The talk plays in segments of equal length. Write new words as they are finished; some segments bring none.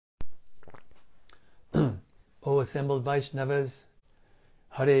assembled Vaishnavas,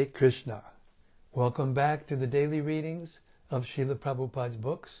 Hare Krishna. Welcome back to the daily readings of Srila Prabhupada's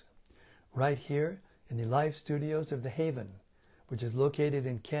books, right here in the live studios of The Haven, which is located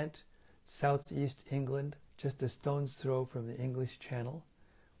in Kent, southeast England, just a stone's throw from the English Channel.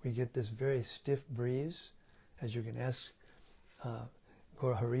 We get this very stiff breeze, as you can ask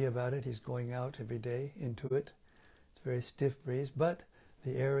Gaur Hari about it. He's going out every day into it. It's a very stiff breeze, but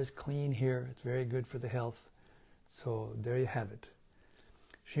the air is clean here. It's very good for the health. So there you have it.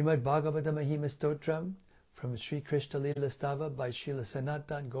 Srimad Bhagavatam Mahima Stotram from Sri Krishna Lila Stava by Srila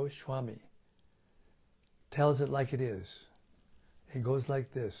Sanatan Goswami tells it like it is. It goes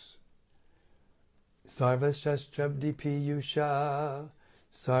like this. Sarva Shastrabdi Piyusha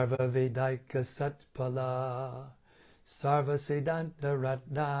Sarva Vedaika Satpala Sarva Siddhanta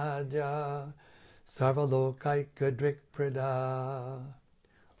Ratnaja Sarva Lokaika Drikprada.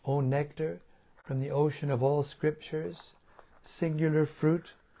 O nectar from the ocean of all scriptures, singular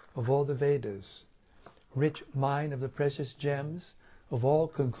fruit of all the Vedas, rich mine of the precious gems of all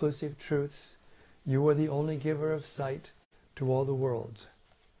conclusive truths, you are the only giver of sight to all the worlds.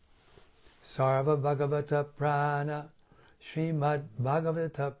 Sarva Bhagavata Prana Srimad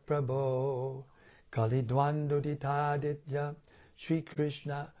Bhagavata Prabho Kalidwandoditaditya Sri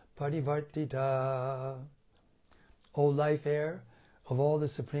Krishna Parivartita. O life air of all the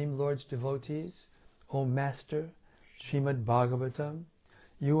Supreme Lord's devotees, O Master, Srimad Bhagavatam,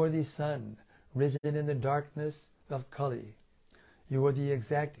 you are the sun risen in the darkness of Kali. You are the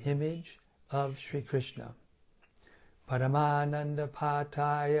exact image of Sri Krishna. Paramananda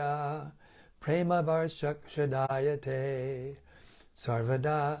Pataya Prema Varshakshadayate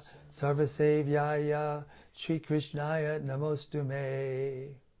Sarvada Sarvasevyaya Sri Krishnaya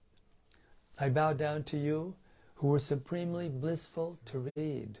Namostume. I bow down to you, who are supremely blissful to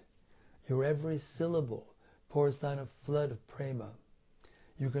read. Your every syllable pours down a flood of prema.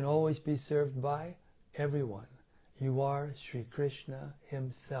 You can always be served by everyone. You are Sri Krishna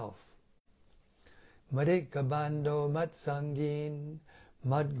himself. Madhikabando Matsangin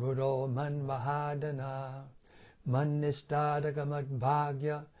Madguro Man Mahadana Man Nistadaka Mad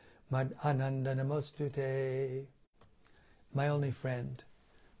Bhagya Mad Ananda Namostute. My only friend,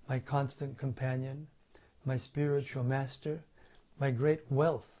 my constant companion, my spiritual master, my great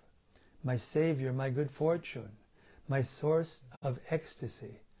wealth, my savior, my good fortune, my source of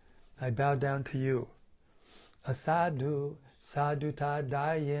ecstasy, I bow down to you. Asadu saduta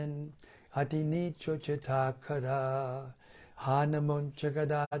dayin atinicho chitakara hanamun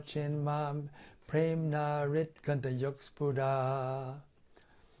chagadachin mam premna ritkanta yokspuda.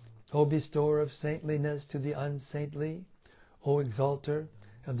 O bestower of saintliness to the unsaintly, O exalter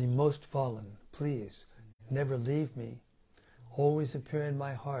of the most fallen, please never leave me. Always appear in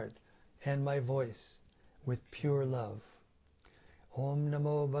my heart and my voice with pure love. Om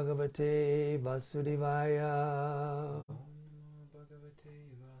Namo Bhagavate Vasudevaya.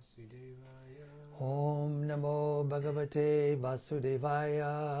 Om Namo Bhagavate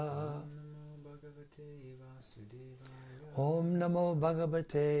Vasudevaya. Om Namo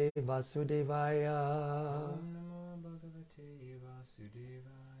Bhagavate Vasudevaya.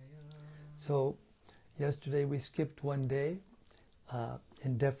 So, yesterday we skipped one day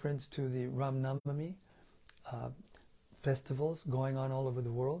in deference to the Ram Navami festivals going on all over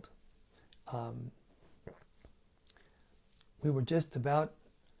the world. We were just about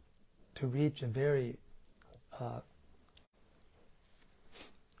to reach a very, how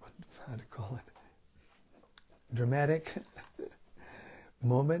to call it, dramatic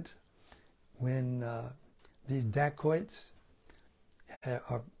moment when these dacoits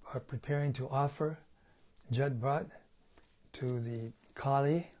are preparing to offer Jadbrat to the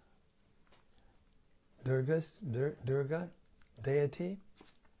Kali, Durga deity.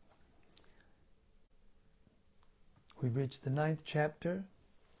 We've reached the 9th chapter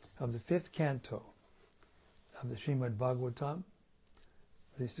of the 5th canto of the Srimad Bhagavatam,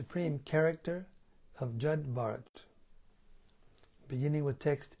 the supreme character of Jadbharat, beginning with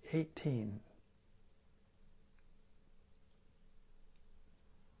text 18.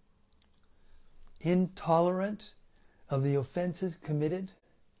 Intolerant of the offenses committed,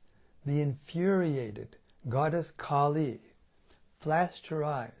 the infuriated goddess Kali flashed her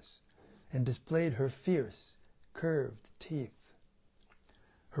eyes and displayed her fierce, curved teeth.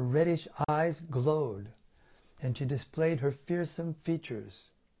 Her reddish eyes glowed, and she displayed her fearsome features.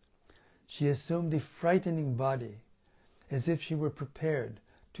 She assumed a frightening body, as if she were prepared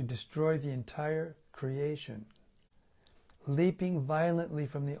to destroy the entire creation. Leaping violently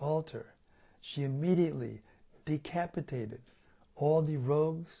from the altar, she immediately decapitated all the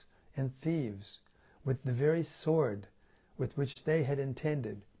rogues and thieves with the very sword with which they had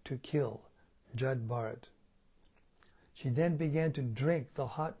intended to kill Jud Bharat. She then began to drink the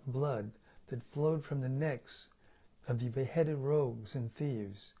hot blood that flowed from the necks of the beheaded rogues and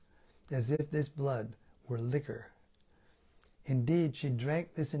thieves, as if this blood were liquor. Indeed, she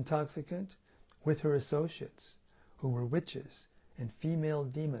drank this intoxicant with her associates, who were witches and female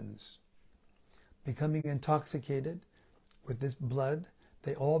demons. Becoming intoxicated with this blood,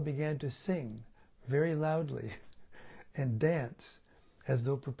 they all began to sing very loudly and dance as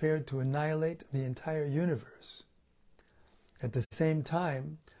though prepared to annihilate the entire universe. At the same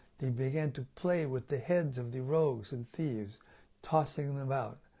time, they began to play with the heads of the rogues and thieves, tossing them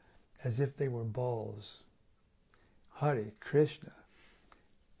about as if they were balls. Hare Krishna.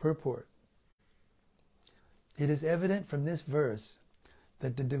 Purport. It is evident from this verse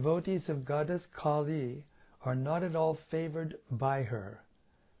that the devotees of goddess Kali are not at all favored by her.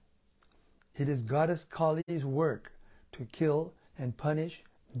 It is goddess Kali's work to kill and punish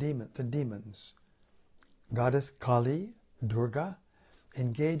the demons. Goddess Kali, Durga,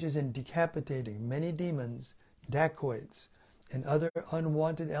 engages in decapitating many demons, dacoits, and other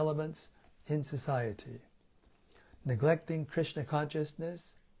unwanted elements in society. Neglecting Krishna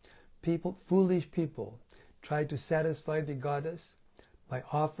consciousness, foolish people try to satisfy the goddess by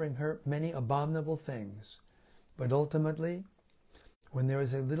offering her many abominable things. But ultimately, when there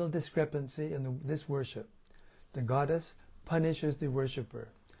is a little discrepancy in this worship, the goddess punishes the worshipper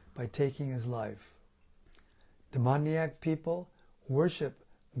by taking his life. Demoniac people worship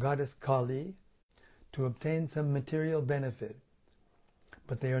goddess Kali to obtain some material benefit,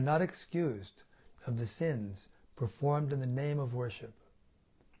 but they are not excused of the sins performed in the name of worship.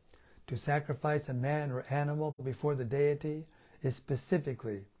 To sacrifice a man or animal before the deity is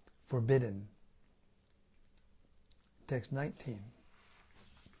specifically forbidden. Text 19.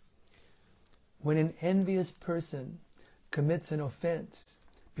 When an envious person commits an offense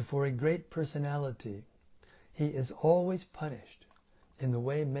before a great personality, he is always punished in the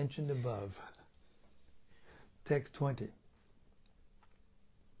way mentioned above. Text 20.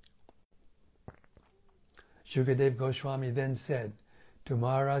 Shukadev Goswami then said to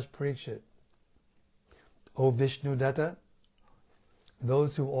Maharaj Parikshit, O Vishnudatta,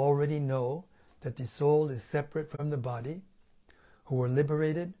 those who already know that the soul is separate from the body, who are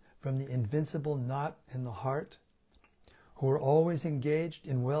liberated from the invincible knot in the heart, who are always engaged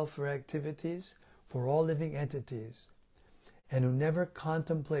in welfare activities for all living entities, and who never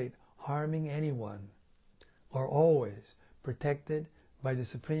contemplate harming anyone, are always protected by the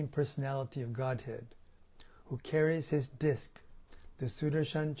Supreme Personality of Godhead, who carries his disc, the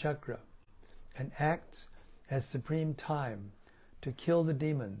Sudarshan Chakra, and acts as supreme time to kill the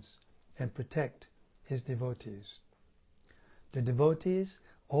demons and protect his devotees. The devotees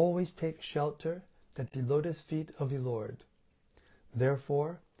always take shelter at the lotus feet of the Lord.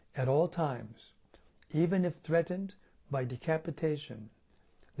 Therefore, at all times, even if threatened by decapitation,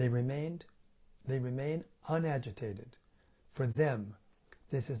 they remain unagitated. For them,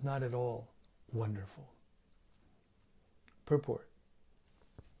 this is not at all wonderful. Purport.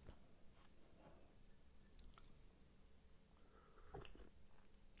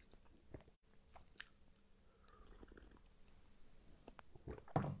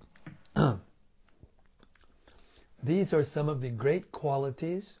 These are some of the great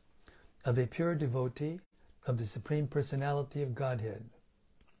qualities of a pure devotee of the Supreme Personality of Godhead.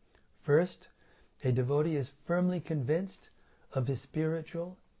 First, a devotee is firmly convinced of his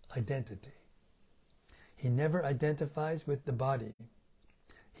spiritual identity. He never identifies with the body.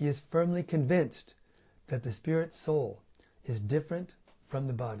 He is firmly convinced that the spirit soul is different from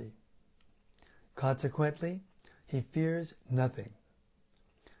the body. Consequently, he fears nothing.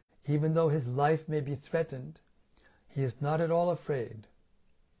 Even though his life may be threatened, he is not at all afraid.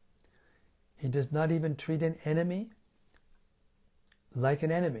 He does not even treat an enemy like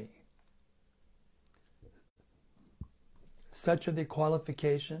an enemy. Such are the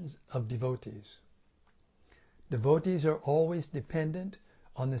qualifications of devotees. Devotees are always dependent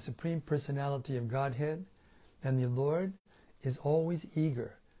on the Supreme Personality of Godhead, and the Lord is always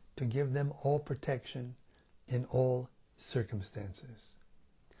eager to give them all protection in all circumstances.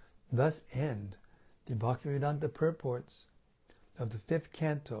 Thus end the Bhaktivedanta purports of the 5th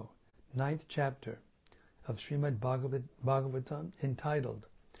canto, 9th chapter of Srimad Bhagavatam, entitled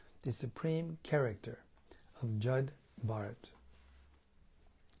The Supreme Character of Jud Bharat.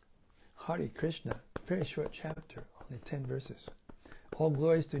 Hare Krishna, very short chapter, only 10 verses. All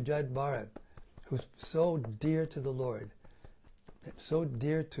glories to Jud Bharat, who's so dear to the Lord, so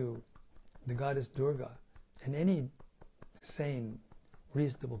dear to the goddess Durga, and any sane,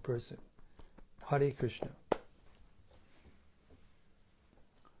 reasonable person. Hare Krishna.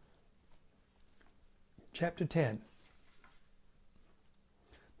 Chapter 10.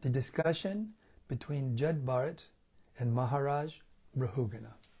 The discussion between Jad Bharat and Maharaj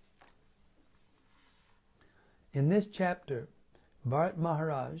Rahugana. In this chapter, Bharat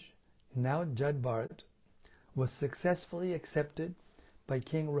Maharaj, now Jad Bharat, was successfully accepted by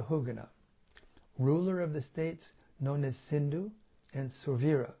King Rahugana, ruler of the states known as Sindhu and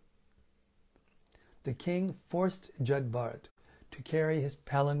Survira. The king forced Jad Bharat to carry his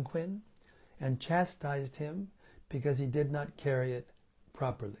palanquin and chastised him because he did not carry it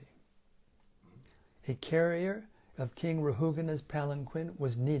properly. A carrier of King Rahugana's palanquin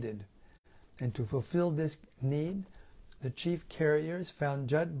was needed, and to fulfill this need, the chief carriers found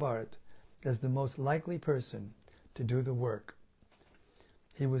Jad Bharat as the most likely person to do the work.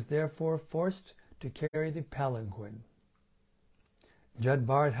 He was therefore forced to carry the palanquin. Jad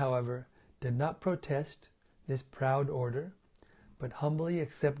Bharat, however, did not protest this proud order, but humbly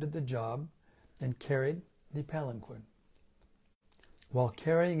accepted the job and carried the palanquin. While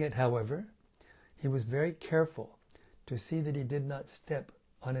carrying it, however, he was very careful to see that he did not step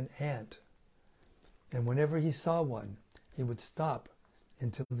on an ant, and whenever he saw one, he would stop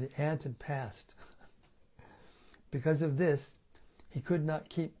until the ant had passed. Because of this, he could not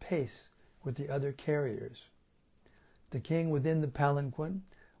keep pace with the other carriers. The king within the palanquin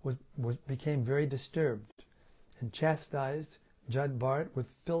became very disturbed and chastised Jad Bharat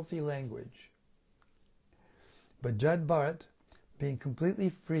with filthy language. But Jad Bharat, being completely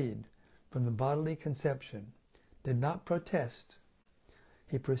freed from the bodily conception, did not protest.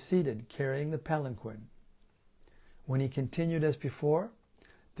 He proceeded carrying the palanquin. When he continued as before,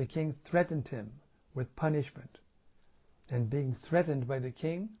 the king threatened him with punishment. And being threatened by the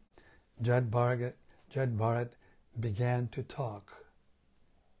king, Jad Bharat began to talk.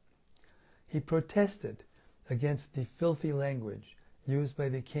 He protested against the filthy language used by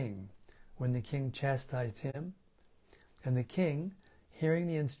the king when the king chastised him, and the king, hearing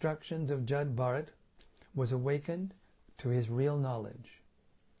the instructions of Jad Bharat, was awakened to his real knowledge.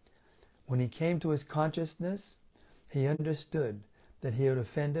 When he came to his consciousness, he understood that he had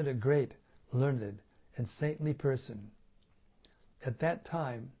offended a great, learned, and saintly person. At that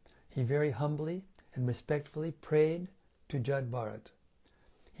time, he very humbly and respectfully prayed to Jad Bharat.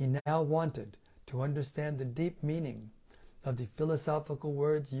 He now wanted to understand the deep meaning of the philosophical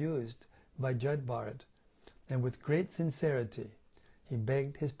words used by Jad Bharat, and with great sincerity, he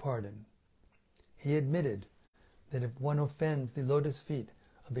begged his pardon. He admitted that if one offends the lotus feet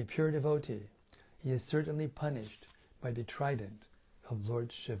of a pure devotee, he is certainly punished by the trident of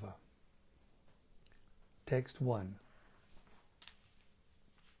Lord Shiva. Text 1.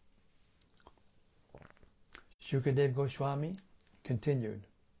 Shukadev Goswami continued,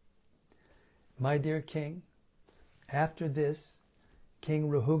 My dear king, after this, King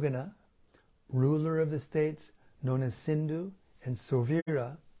Rahugana, ruler of the states known as Sindhu and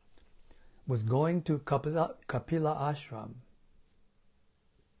Survira, was going to Kapila ashram.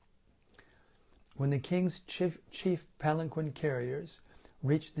 When the king's chief palanquin carriers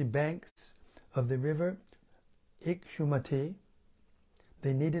reached the banks of the river Ikshumati,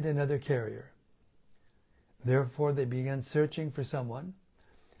 they needed another carrier. Therefore they began searching for someone,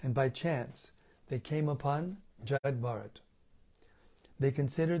 and by chance they came upon Jad Bharat. They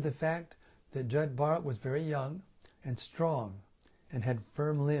considered the fact that Jad Bharat was very young and strong and had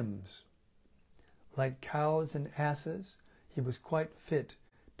firm limbs. Like cows and asses, he was quite fit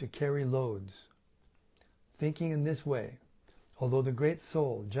to carry loads. Thinking in this way, although the great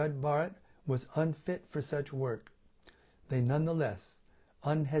soul, Jad Bharat, was unfit for such work, they nonetheless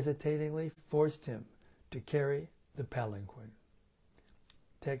unhesitatingly forced him to carry the palanquin.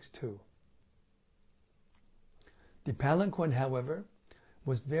 Text 2. The palanquin, however,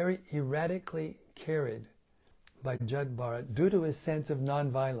 was very erratically carried by Jad Bharat due to his sense of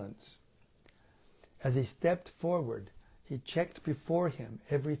nonviolence. As he stepped forward, he checked before him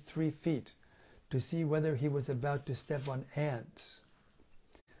every 3 feet to see whether he was about to step on ants.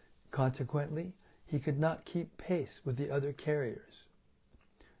 Consequently, he could not keep pace with the other carriers.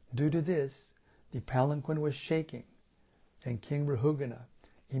 Due to this, the palanquin was shaking, and King Rahugana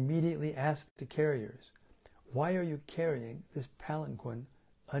immediately asked the carriers, Why are you carrying this palanquin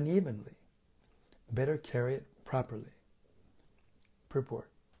unevenly? Better carry it properly. Purport.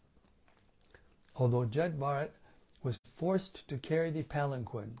 Although Jad Bharat was forced to carry the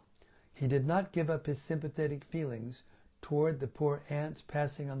palanquin, he did not give up his sympathetic feelings toward the poor ants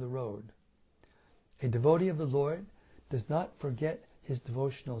passing on the road. A devotee of the Lord does not forget his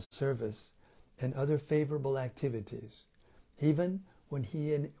devotional service and other favorable activities, even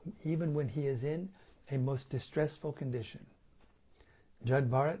even when he is in a most distressful condition. Jad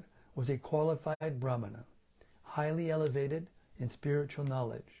Bharat was a qualified Brahmana, highly elevated in spiritual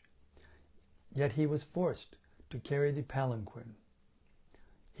knowledge, yet he was forced to carry the palanquin.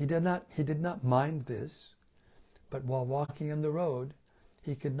 He did not mind this, but while walking on the road,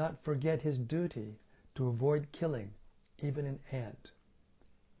 he could not forget his duty to avoid killing even an ant.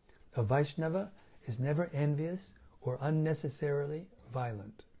 A Vaishnava is never envious or unnecessarily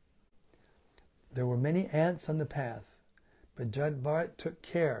violent. There were many ants on the path, but Jad Bharat took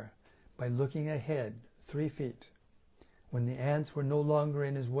care by looking ahead 3 feet. When the ants were no longer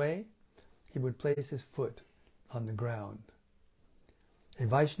in his way, he would place his foot on the ground. A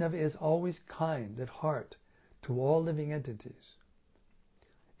Vaishnava is always kind at heart to all living entities.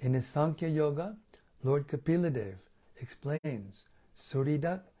 In his Sankhya Yoga, Lord Kapiladev explains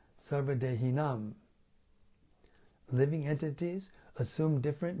Suridat Sarvadehinam. Living entities assume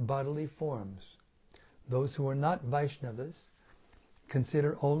different bodily forms. Those who are not Vaishnavas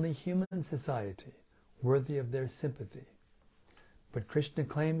consider only human society worthy of their sympathy. But Krishna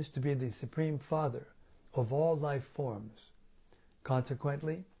claims to be the Supreme Father of all life forms.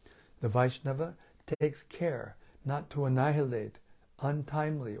 Consequently, the Vaishnava takes care not to annihilate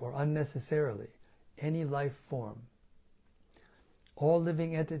untimely or unnecessarily any life form. All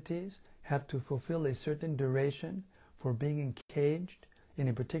living entities have to fulfill a certain duration for being encaged in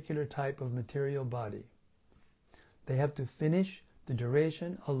a particular type of material body. They have to finish the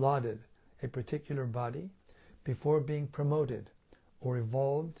duration allotted a particular body before being promoted or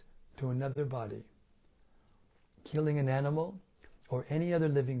evolved to another body. Killing an animal or any other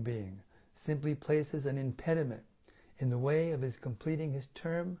living being simply places an impediment in the way of his completing his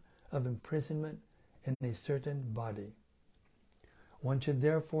term of imprisonment in a certain body. One should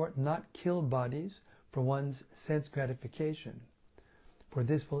therefore not kill bodies for one's sense gratification, for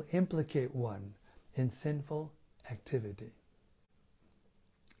this will implicate one in sinful activity.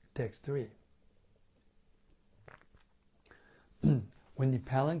 Text 3. When the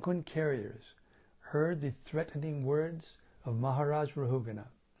palanquin carriers heard the threatening words of Maharaj Rahugana,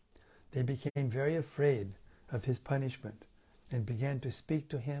 they became very afraid of his punishment and began to speak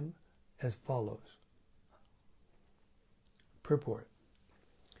to him as follows. Purport.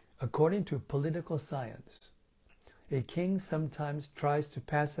 According to political science, a king sometimes tries to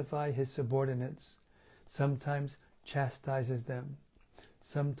pacify his subordinates, sometimes chastises them,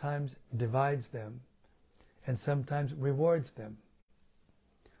 sometimes divides them, and sometimes rewards them.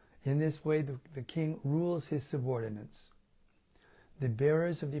 In this way, the king rules his subordinates. The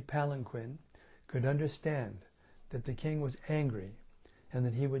bearers of the palanquin could understand that the king was angry and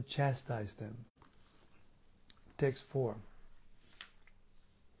that he would chastise them. Text 4.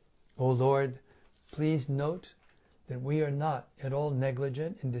 O Lord, please note that we are not at all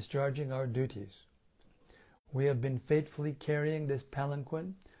negligent in discharging our duties. We have been faithfully carrying this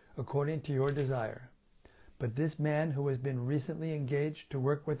palanquin according to your desire. But this man who has been recently engaged to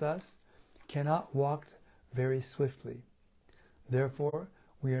work with us cannot walk very swiftly. Therefore,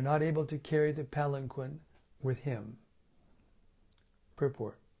 we are not able to carry the palanquin with him.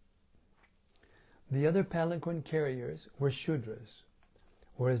 Purport. The other palanquin carriers were Shudras,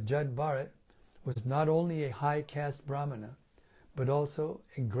 whereas Jad Bharat was not only a high caste Brahmana, but also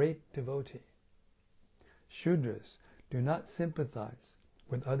a great devotee. Shudras do not sympathize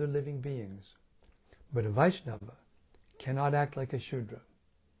with other living beings, but a Vaishnava cannot act like a Shudra.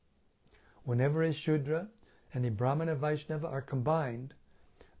 Whenever a Shudra and a Brahmana Vaishnava are combined,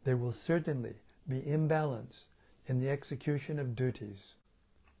 there will certainly be imbalance in the execution of duties.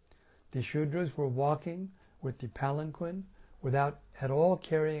 The Shudras were walking with the palanquin without at all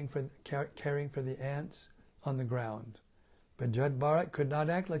caring for the ants on the ground. But Jad Bharat could not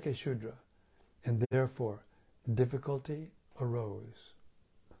act like a Shudra, and therefore difficulty arose.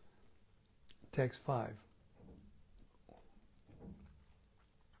 Text 5.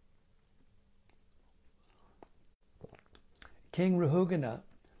 King Rahugana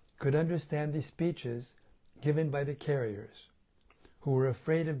could understand the speeches given by the carriers, who were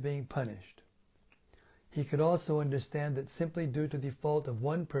afraid of being punished. He could also understand that simply due to the fault of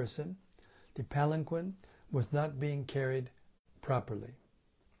one person, the palanquin was not being carried properly.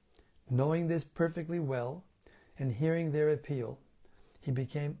 Knowing this perfectly well and hearing their appeal, he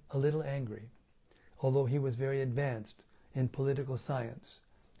became a little angry, although he was very advanced in political science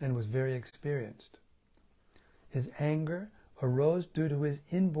and was very experienced. His anger arose due to his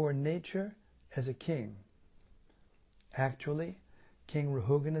inborn nature as a king. Actually, King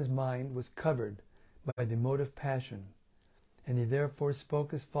Rahugana's mind was covered by the motive passion, and he therefore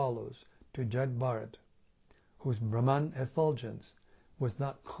spoke as follows to Jad Bharat, whose Brahman effulgence was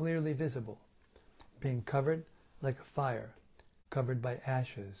not clearly visible, being covered like a fire, covered by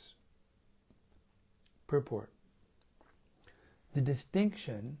ashes. Purport. The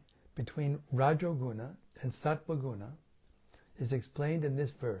distinction between Rajoguna and Sattvaguna is explained in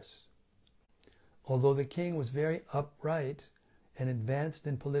this verse. Although the king was very upright and advanced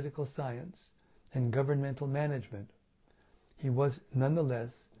in political science and governmental management, he was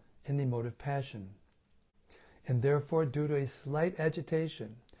nonetheless in the mode of passion, and therefore due to a slight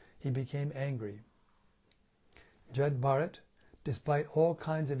agitation he became angry. Jad Bharat, despite all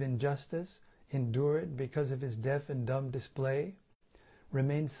kinds of injustice endured because of his deaf and dumb display,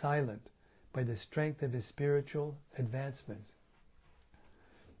 remained silent by the strength of his spiritual advancement.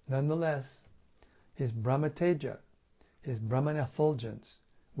 Nonetheless, his Brahmateja, his Brahman effulgence,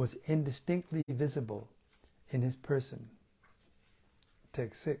 was indistinctly visible in his person.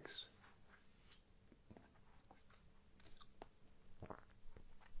 Text 6.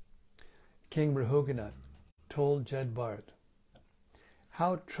 King Rahugana told Jad Bharat,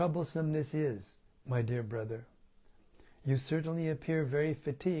 "How troublesome this is, my dear brother. You certainly appear very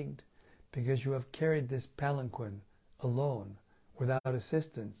fatigued because you have carried this palanquin alone without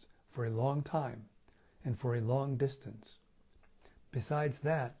assistance for a long time and for a long distance. Besides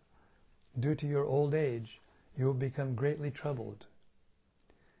that, due to your old age, you will become greatly troubled.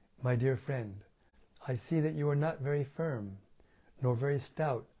 My dear friend, I see that you are not very firm, nor very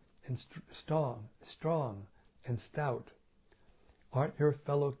stout and strong and stout. Aren't your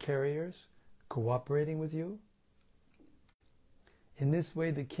fellow carriers cooperating with you?" In this way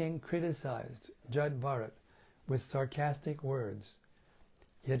the king criticized Jad Bharat with sarcastic words.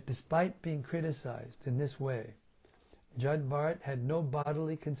 Yet despite being criticized in this way, Jad Bharat had no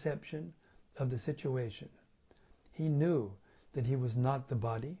bodily conception of the situation. He knew that he was not the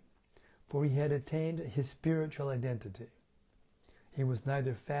body, for he had attained his spiritual identity. He was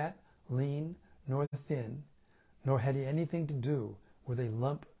neither fat, lean, nor thin, nor had he anything to do with a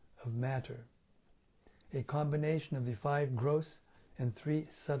lump of matter, a combination of the 5 gross and 3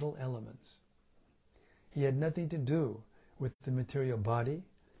 subtle elements. He had nothing to do with the material body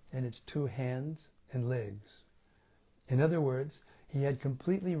and its 2 hands and legs. In other words, he had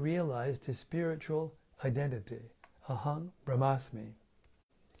completely realized his spiritual identity, Aham Brahmasmi.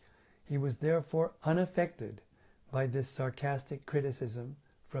 He was therefore unaffected by this sarcastic criticism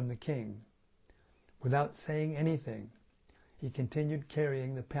from the king. Without saying anything, he continued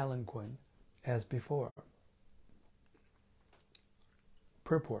carrying the palanquin as before.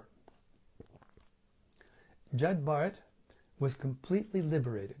 Purport. Jad Bharat was completely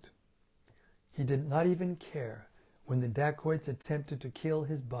liberated. He did not even care when the dacoits attempted to kill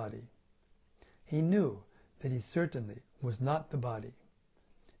his body. He knew that he certainly was not the body.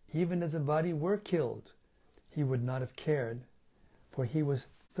 Even if the body were killed, he would not have cared, for he was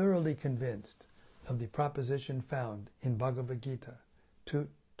thoroughly convinced of the proposition found in Bhagavad Gita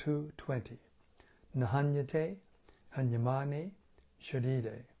 2.20, Nahanyate hanyamane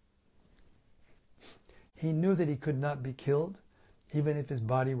sharire. He knew that he could not be killed, even if his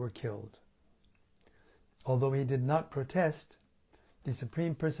body were killed. Although he did not protest, the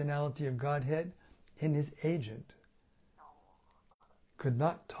Supreme Personality of Godhead in his agent could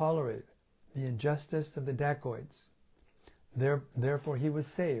not tolerate the injustice of the dacoits. Therefore he was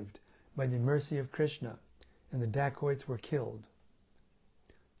saved by the mercy of Krishna, and the dacoits were killed.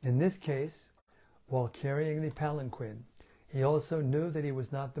 In this case, while carrying the palanquin, he also knew that he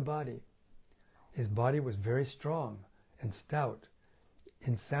was not the body. His body was very strong and stout,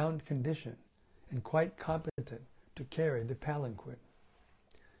 in sound condition, and quite competent to carry the palanquin.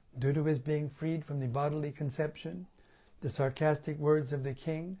 Due to his being freed from the bodily conception, the sarcastic words of the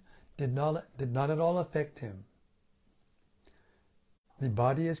king did not at all affect him. The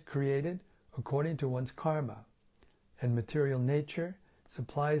body is created according to one's karma, and material nature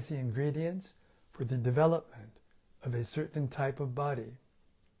supplies the ingredients for the development of a certain type of body.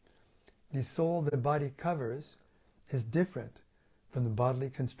 The soul the body covers is different from the bodily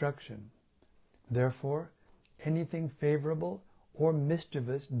construction. Therefore, anything favorable or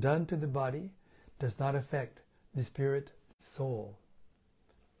mischievous done to the body does not affect the spirit soul.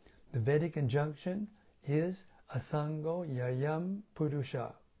 The Vedic injunction is asango yayam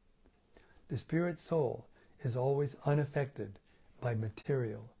purusha. The spirit soul is always unaffected by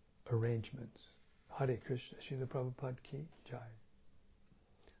material arrangements. Hare Krishna, Srila Prabhupada ki jai.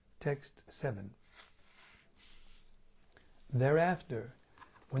 Text 7. Thereafter,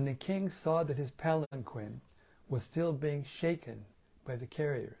 when the king saw that his palanquin was still being shaken by the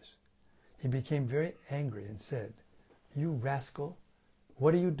carriers, he became very angry and said, "You rascal,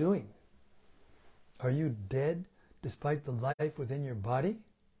 what are you doing? Are you dead despite the life within your body?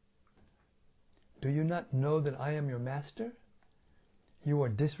 Do you not know that I am your master? You are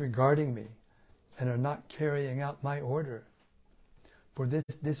disregarding me and are not carrying out my order. For this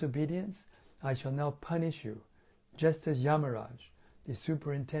disobedience, I shall now punish you, just as Yamaraj, the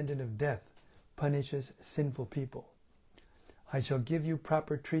superintendent of death, punishes sinful people. I shall give you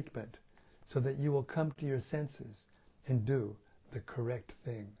proper treatment so that you will come to your senses and do the correct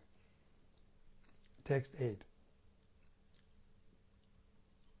thing. Text 8.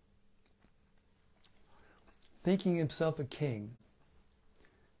 Thinking himself a king,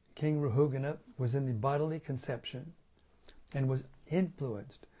 King Rahugana was in the bodily conception and was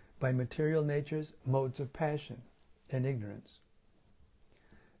influenced by material nature's modes of passion and ignorance.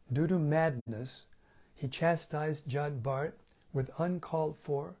 Due to madness, he chastised Jad Bharat with uncalled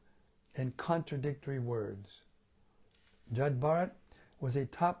for and contradictory words. Jad Bharat was a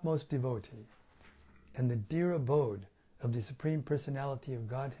topmost devotee and the dear abode of the Supreme Personality of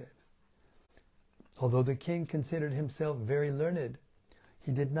Godhead. Although the king considered himself very learned,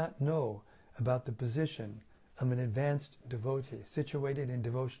 he did not know about the position of an advanced devotee situated in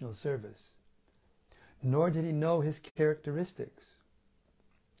devotional service, nor did he know his characteristics.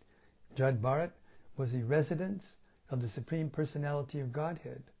 Jad Bharat was the residence of the Supreme Personality of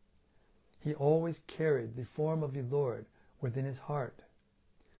Godhead. He always carried the form of the Lord within his heart.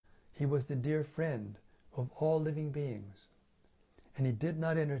 He was the dear friend of all living beings, and he did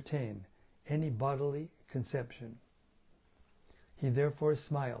not entertain any bodily conception. He therefore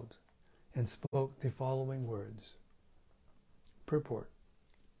smiled and spoke the following words. Purport.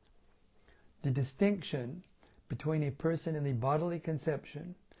 The distinction between a person in the bodily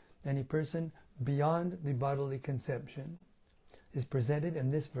conception and a person beyond the bodily conception is presented in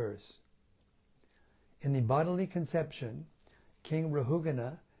this verse. In the bodily conception, King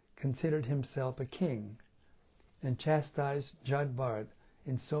Rahugana considered himself a king and chastised Jad Bharat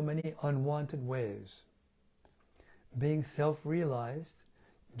in so many unwanted ways. Being self-realized,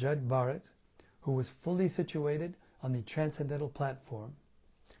 Jad Bharat, who was fully situated on the transcendental platform,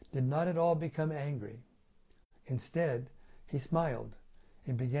 did not at all become angry. Instead, he smiled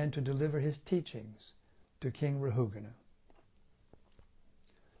and began to deliver his teachings to King Rahugana.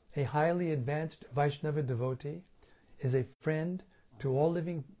 A highly advanced Vaishnava devotee is a friend to all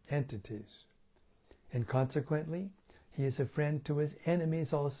living entities, and consequently, he is a friend to his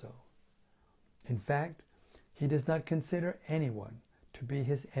enemies also. In fact, he does not consider anyone to be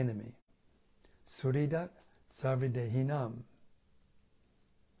his enemy. Suridat sarvidehinam.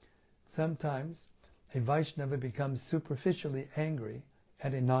 Sometimes a Vaishnava becomes superficially angry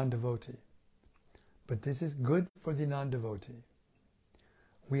at a non-devotee, but this is good for the non-devotee.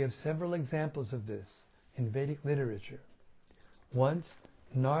 We have several examples of this in Vedic literature. Once,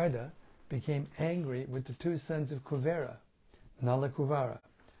 Narada became angry with the two sons of Kuvera, Nalakuvara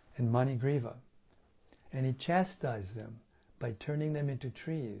and Manigriva, and he chastised them by turning them into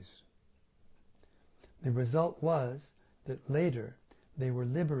trees. The result was that later they were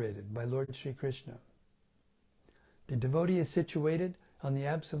liberated by Lord Sri Krishna. The devotee is situated on the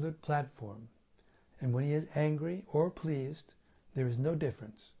absolute platform, and when he is angry or pleased, there is no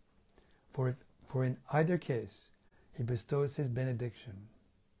difference, for in either case he bestows his benediction.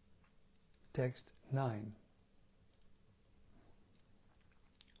 Text 9.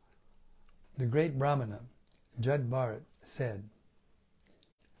 The great Brahmana, Jad Bharat, said,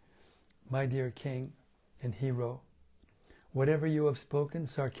 "My dear king and hero, whatever you have spoken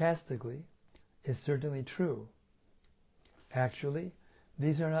sarcastically is certainly true. Actually,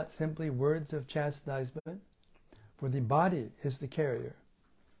 these are not simply words of chastisement, for the body is the carrier.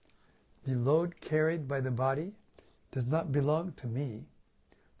 The load carried by the body does not belong to me,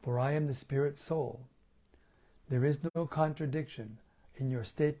 for I am the spirit soul. There is no contradiction in your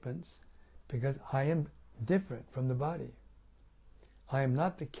statements, because I am different from the body. I am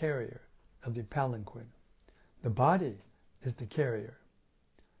not the carrier of the palanquin. The body is the carrier.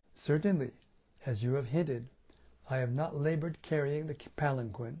 Certainly, as you have hinted, I have not labored carrying the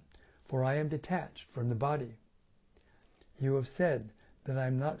palanquin, for I am detached from the body. You have said that I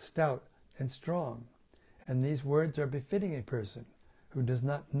am not stout and strong, and these words are befitting a person who does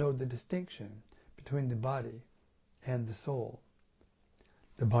not know the distinction between the body and the soul.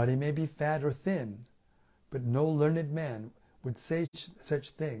 The body may be fat or thin, but no learned man would say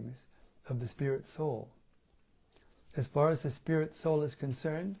such things of the spirit soul. As far as the spirit soul is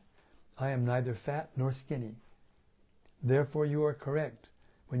concerned, I am neither fat nor skinny. Therefore you are correct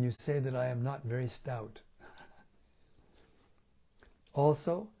when you say that I am not very stout.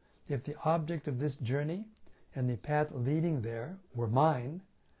 Also, if the object of this journey and the path leading there were mine,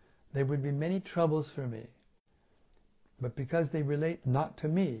 there would be many troubles for me. but because they relate not to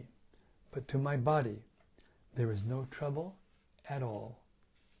me, but to my body, there is no trouble at all.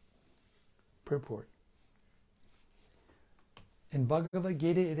 Purport. In Bhagavad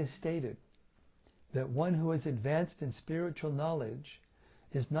Gita it is stated that one who is advanced in spiritual knowledge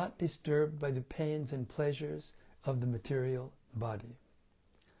is not disturbed by the pains and pleasures of the material body.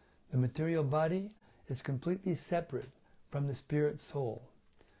 The material body is completely separate from the spirit soul,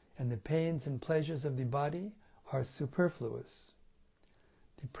 and the pains and pleasures of the body are superfluous.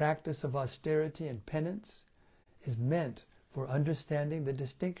 The practice of austerity and penance is meant for understanding the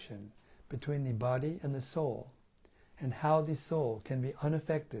distinction between the body and the soul, and how the soul can be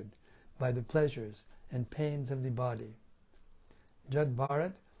unaffected by the pleasures and pains of the body. Jad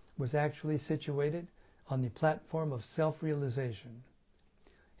Bharat was actually situated on the platform of self-realization.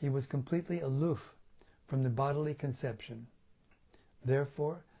 He was completely aloof from the bodily conception.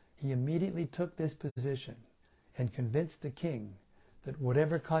 Therefore, he immediately took this position and convinced the king that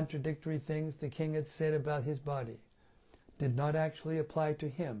whatever contradictory things the king had said about his body did not actually apply to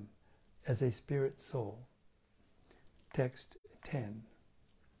him as a spirit soul. Text 10.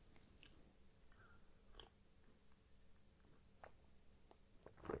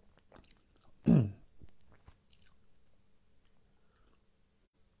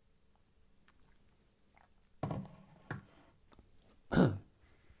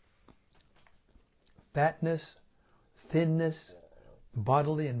 Fatness, thinness,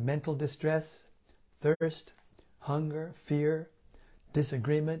 bodily and mental distress, thirst, hunger, fear,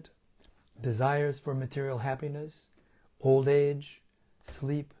 disagreement, desires for material happiness, old age,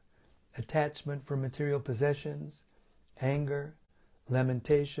 sleep, attachment for material possessions, anger,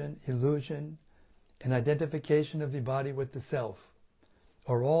 lamentation, illusion, and identification of the body with the self,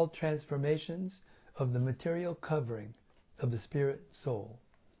 are all transformations of the material covering of the spirit soul.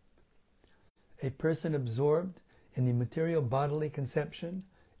 A person absorbed in the material bodily conception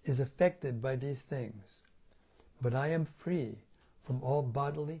is affected by these things, but I am free from all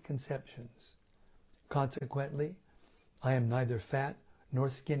bodily conceptions. Consequently, I am neither fat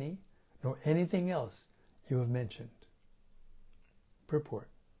nor skinny nor anything else you have mentioned. Purport.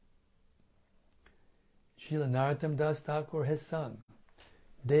 Srila Narottam Das Thakur has sung,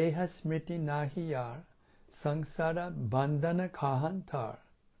 Deha smriti nahi yar, sangsara bandhana kahantar.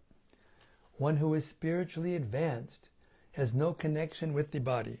 One who is spiritually advanced has no connection with the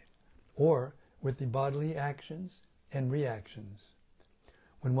body or with the bodily actions and reactions.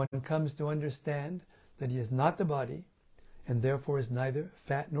 When one comes to understand that he is not the body and therefore is neither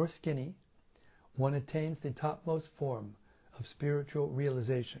fat nor skinny, one attains the topmost form of spiritual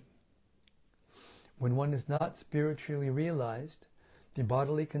realization. When one is not spiritually realized, the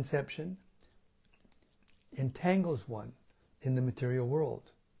bodily conception entangles one in the material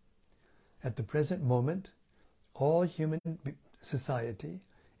world. At the present moment, all human society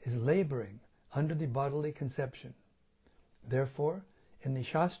is laboring under the bodily conception. Therefore, in the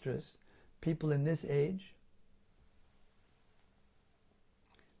Shastras, people in this age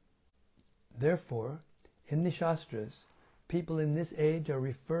are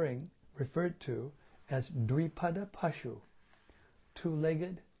referred to as Dvipada Pashu,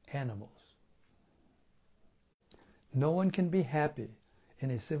 two-legged animals. No one can be happy in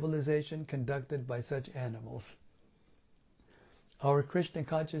a civilization conducted by such animals. Our Krishna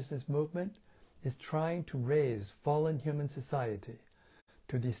consciousness movement is trying to raise fallen human society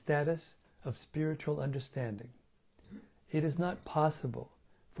to the status of spiritual understanding. It is not possible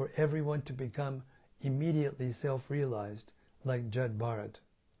for everyone to become immediately self-realized like Jad Bharat.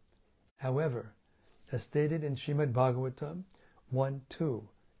 However, as stated in Srimad Bhagavatam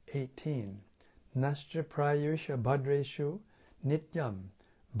 1.2.18, Nastra prayusha bhadreshu nityam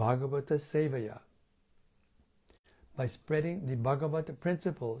Bhagavata sevaya. By spreading the Bhagavata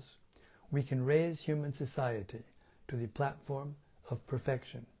principles, we can raise human society to the platform of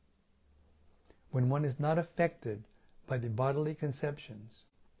perfection. When one is not affected by the bodily conceptions,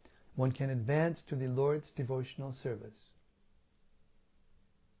 one can advance to the Lord's devotional service.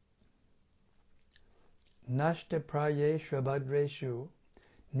 Nashta praye shabhadreshu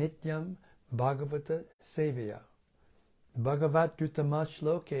nityam Bhagavata sevaya. Bhagavat Yutama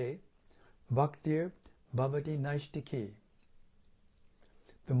Shloke Bhaktir Bhavati Naishtiki.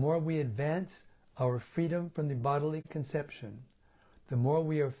 The more we advance our freedom from the bodily conception, the more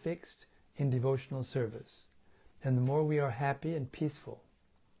we are fixed in devotional service, and the more we are happy and peaceful.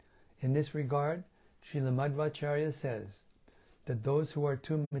 In this regard, Srila Madhvacharya says that those who are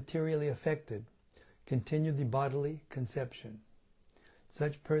too materially affected continue the bodily conception.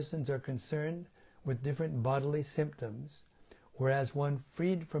 Such persons are concerned with different bodily symptoms, whereas one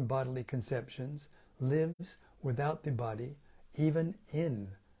freed from bodily conceptions lives without the body, even in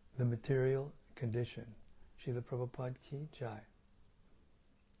the material condition. Srila Prabhupada Ki Jai.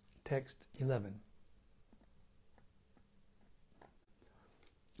 Text 11.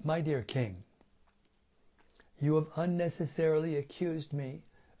 My dear King, you have unnecessarily accused me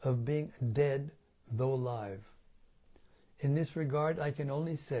of being dead though alive. In this regard, I can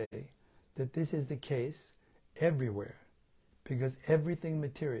only say that this is the case everywhere, because everything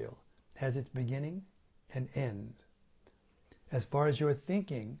material has its beginning and end. As far as your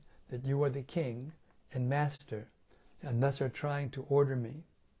thinking that you are the king and master, and thus are trying to order me,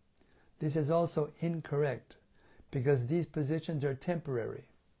 this is also incorrect, because these positions are temporary.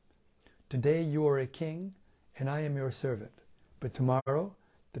 Today you are a king, and I am your servant, but tomorrow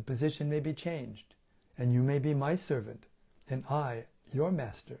the position may be changed, and you may be my servant, and I your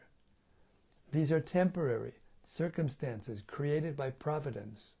master. These are temporary circumstances created by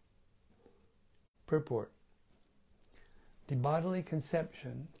providence. Purport. The bodily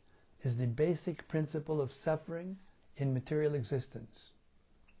conception is the basic principle of suffering in material existence.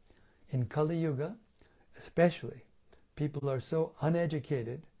 In Kali Yuga, especially, people are so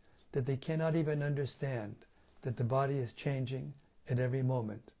uneducated that they cannot even understand that the body is changing at every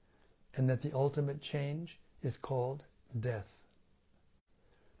moment, and that the ultimate change is called death.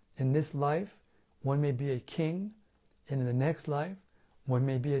 In this life, one may be a king, and in the next life, one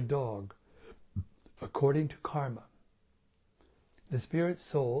may be a dog, according to karma. The spirit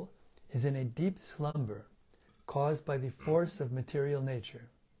soul is in a deep slumber caused by the force of material nature.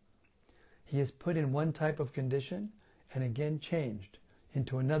 He is put in one type of condition and again changed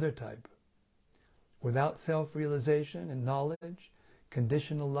into another type. Without self-realization and knowledge,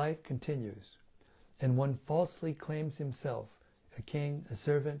 conditional life continues, and one falsely claims himself a king, a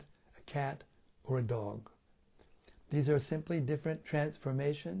servant, a cat, or a dog. These are simply different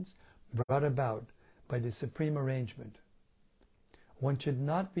transformations brought about by the supreme arrangement. One should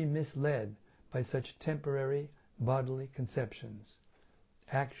not be misled by such temporary bodily conceptions.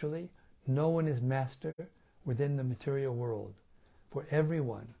 Actually, no one is master within the material world, for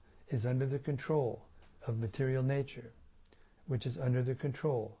everyone is under the control of material nature, which is under the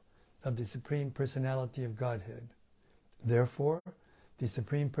control of the Supreme Personality of Godhead. Therefore, the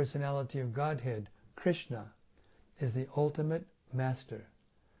Supreme Personality of Godhead, Krishna, is the ultimate master.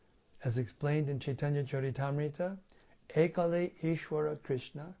 As explained in Chaitanya Charitamrita, Ekale Ishvara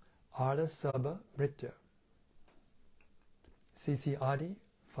Krishna Arda Sabha Britya. C.C. Adi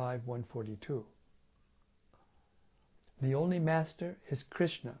 5.142. The only master is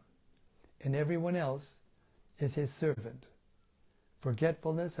Krishna, and everyone else is his servant.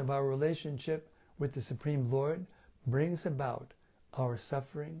 Forgetfulness of our relationship with the Supreme Lord brings about our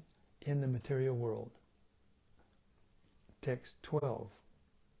suffering in the material world. Text 12.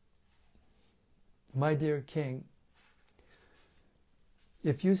 My dear King,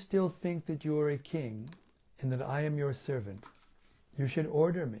 if you still think that you are a king and that I am your servant, you should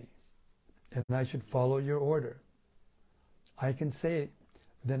order me, and I should follow your order. I can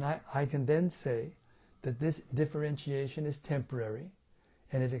then say that this differentiation is temporary,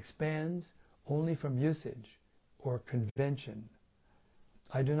 and it expands only from usage or convention.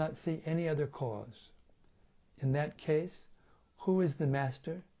 I do not see any other cause. In that case, who is the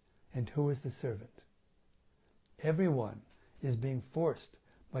master and who is the servant? Everyone is being forced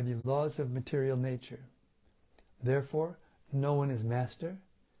by the laws of material nature. Therefore, no one is master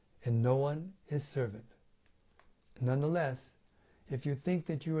and no one is servant. Nonetheless, if you think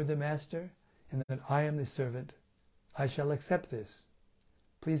that you are the master and that I am the servant, I shall accept this.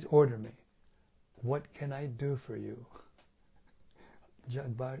 Please order me. What can I do for you?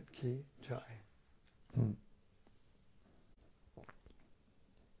 Jadbar Ki Jai.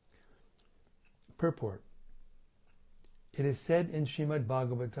 Purport. It is said in Srimad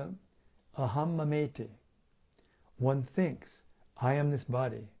Bhagavatam, Aham mameti. One thinks, I am this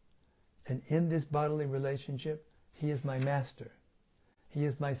body, and in this bodily relationship, he is my master, he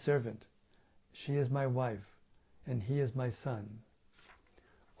is my servant, she is my wife, and he is my son.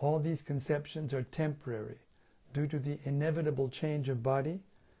 All these conceptions are temporary due to the inevitable change of body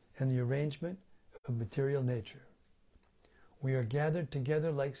and the arrangement of material nature. We are gathered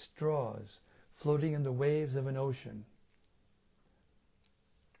together like straws floating in the waves of an ocean.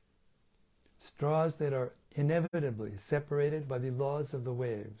 Straws that are inevitably separated by the laws of the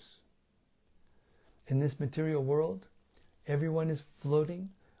waves. In this material world, everyone is floating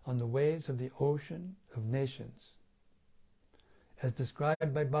on the waves of the ocean of nations. As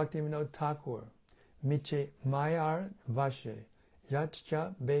described by Bhaktivinoda Thakur, Miche Mayar Vashe,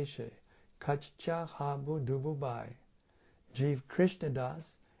 Yachcha Beshe, Kachcha Habu Dubu Bai, Jeev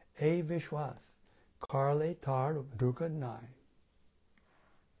Krishnadas, A Vishwas, Karle tar dukkha nai.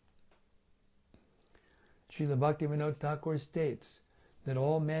 Srila Bhaktivinoda Thakur states that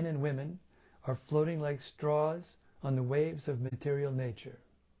all men and women are floating like straws on the waves of material nature.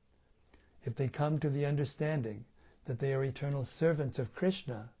 If they come to the understanding that they are eternal servants of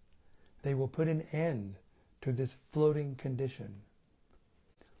Krishna, they will put an end to this floating condition.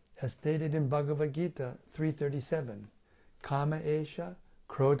 As stated in Bhagavad Gita 3:37, Kama esha,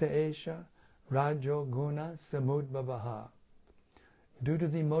 Krodha esha, Rajo guna samudbhavaha. Due to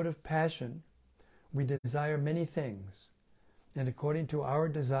the motive passion, we desire many things, and according to our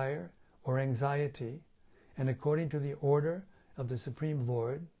desire or anxiety, and according to the order of the Supreme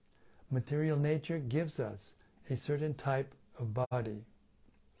Lord, material nature gives us a certain type of body.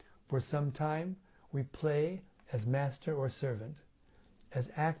 For some time, we play as master or servant,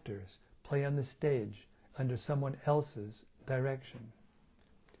 as actors play on the stage under someone else's direction.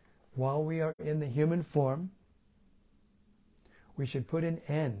 While we are in the human form, we should put an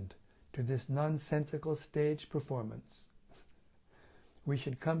end to this nonsensical stage performance. We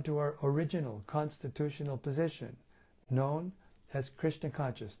should come to our original constitutional position, known as Krishna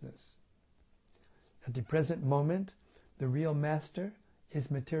consciousness. At the present moment, the real master is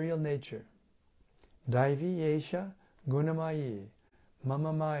material nature. Daivi yesha gunamayi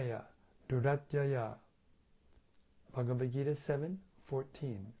mamamaya duratyaya. Bhagavad Gita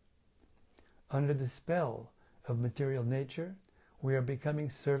 7:14. Under the spell of material nature, we are becoming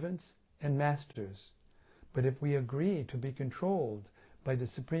servants and masters. But if we agree to be controlled by the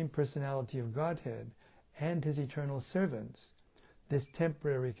Supreme Personality of Godhead and His eternal servants, this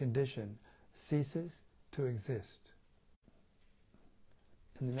temporary condition ceases to exist.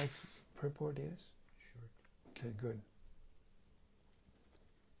 And the next purport is? Sure. Okay, good.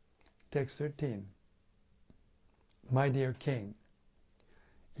 Text 13. My dear king,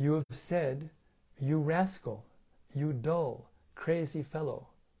 you have said, you rascal, you dull, crazy fellow,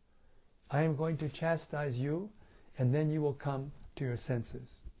 I am going to chastise you, and then you will come to your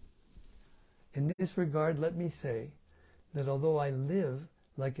senses. In this regard, let me say that although I live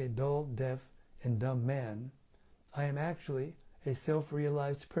like a dull, deaf, and dumb man, I am actually a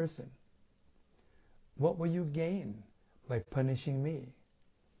self-realized person. What will you gain by punishing me?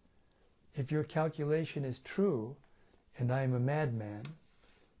 If your calculation is true, and I am a madman,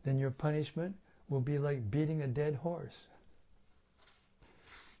 then your punishment will be like beating a dead horse.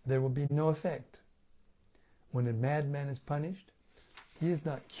 There will be no effect. When a madman is punished, he is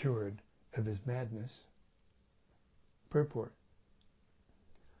not cured of his madness. Purport.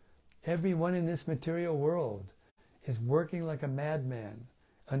 Everyone in this material world is working like a madman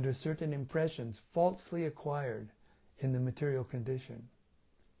under certain impressions falsely acquired in the material condition.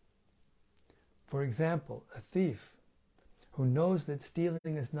 For example, a thief who knows that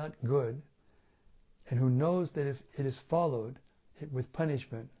stealing is not good, and who knows that if it is followed with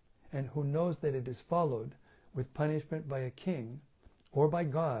punishment, and who knows that it is followed with punishment by a king or by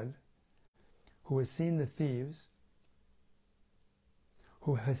God, who has seen the thieves,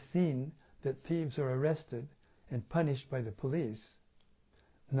 who has seen that thieves are arrested and punished by the police,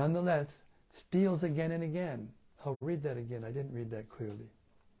 nonetheless steals again and again. I'll read that again. I didn't read that clearly.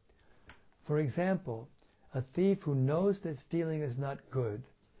 For example, a thief who knows that stealing is not good,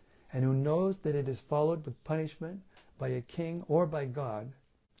 and who knows that it is followed with punishment by a king or by God,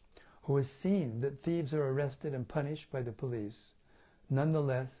 who has seen that thieves are arrested and punished by the police,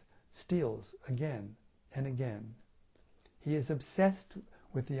 nonetheless steals again and again. He is obsessed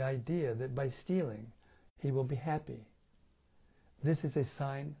with the idea that by stealing he will be happy. This is a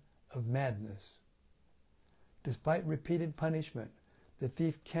sign of madness. Despite repeated punishment, the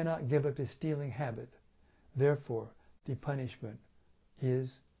thief cannot give up his stealing habit. Therefore, the punishment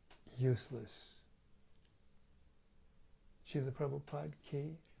is useless. Srila Prabhupada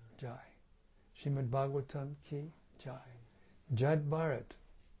ki jai. Srimad Bhagavatam ki jai. Jad Bharat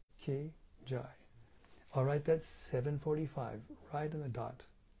ki jai. All right, that's 7:45, right on the dot.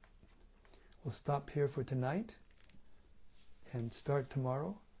 We'll stop here for tonight and start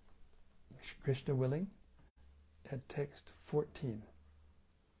tomorrow, Krishna willing, at text 14.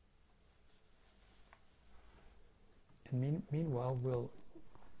 And meanwhile, we'll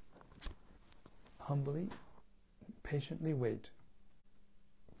humbly, patiently wait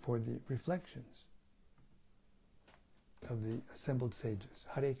for the reflections of the assembled sages.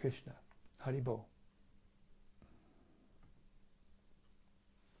 Hare Krishna. Hari Bo.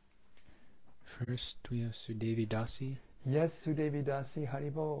 First, we have Sudevi Dasi. Yes, Sudevi Dasi, Hari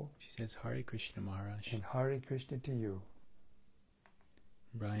Bo. She says, Hare Krishna Maharaj. And Hare Krishna to you.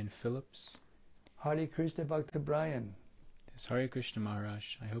 Brian Phillips. Hare Krishna Bhakta Brian. Says, Hare Krishna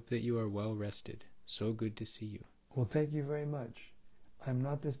Maharaj. I hope that you are well rested. So good to see you. Well, thank you very much. I'm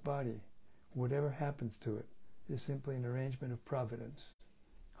not this body. Whatever happens to it is simply an arrangement of providence.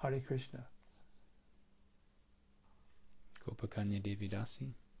 Hare Krishna. Gopakanya Devidasi.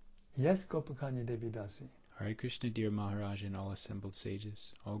 Yes, Gopakanya Devidasi. Hare Krishna, dear Maharaj and all assembled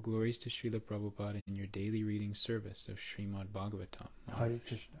sages. All glories to Srila Prabhupada in your daily reading service of Srimad Bhagavatam. Maharaj. Hare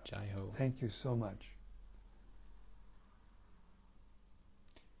Krishna. Jai Ho. Thank you so much.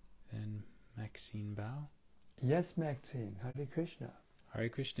 And Maxine Bao. Yes, Maxine. Hare Krishna. Hare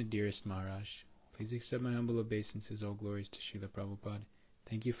Krishna, dearest Maharaj. Please accept my humble obeisances, all glories to Srila Prabhupada.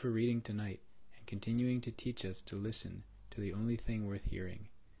 Thank you for reading tonight and continuing to teach us to listen to the only thing worth hearing.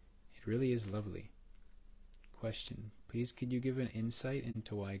 It really is lovely. Question. Please could you give an insight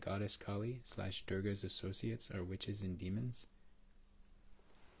into why Goddess Kali/Durga's associates are witches and demons?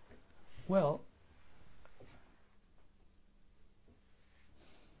 Well,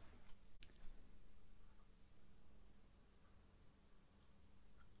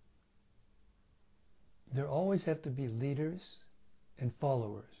 there always have to be leaders and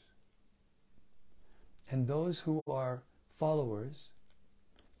followers. And those who are followers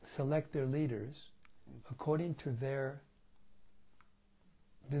select their leaders according to their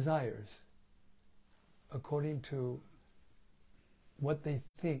desires, according to what they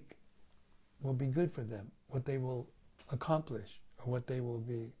think will be good for them, what they will accomplish, or what they will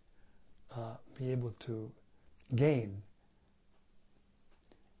be able to gain.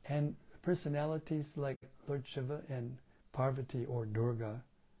 And personalities like Lord Shiva and Parvati or Durga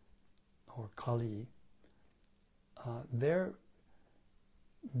or Kali, their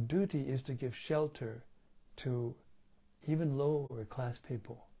duty is to give shelter to even lower class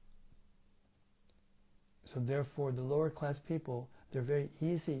people. So therefore the lower class people, they're very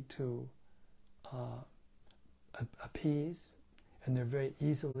easy to appease, and they're very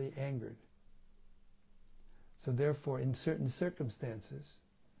easily angered. So therefore in certain circumstances,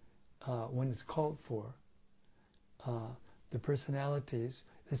 when it's called for, the personalities,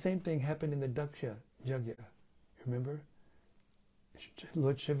 the same thing happened in the Daksha Yajna. Remember?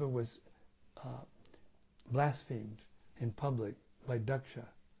 Lord Shiva was blasphemed in public by Daksha,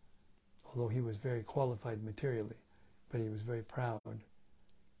 although he was very qualified materially, but he was very proud.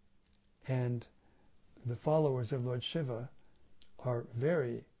 And the followers of Lord Shiva are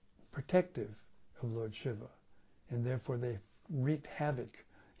very protective of Lord Shiva, and therefore they wreaked havoc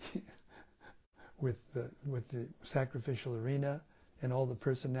with the sacrificial arena and all the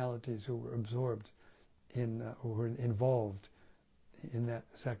personalities who were absorbed in, who were involved in that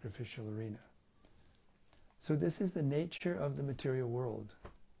sacrificial arena. So this is the nature of the material world.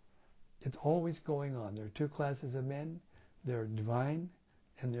 It's always going on. There are two classes of men. They're divine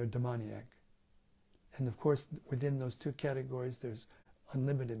and they're demoniac. And of course, within those two categories, there's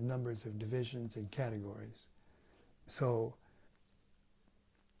unlimited numbers of divisions and categories. So,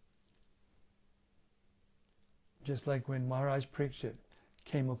 just like when Maharaj Parikshit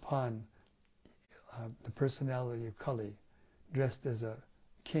came upon the personality of Kali, dressed as a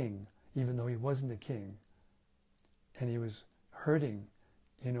king, even though he wasn't a king, and he was herding,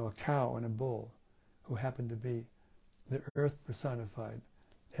 a cow and a bull, who happened to be the earth personified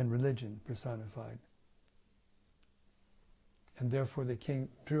and religion personified. And therefore the king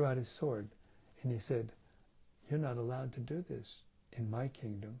drew out his sword and he said, "You're not allowed to do this in my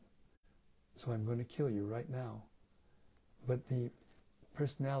kingdom, so I'm going to kill you right now." But the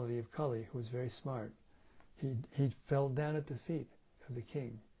personality of Kali, who was very smart, he fell down at the feet of the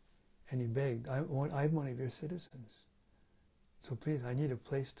king and he begged, I'm one of your citizens, so please, I need a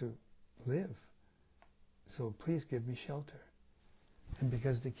place to live, so please give me shelter. And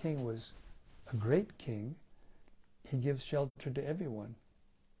because the king was a great king, he gives shelter to everyone.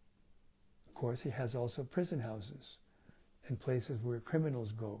 Of course, he has also prison houses and places where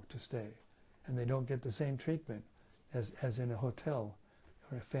criminals go to stay, and they don't get the same treatment as in a hotel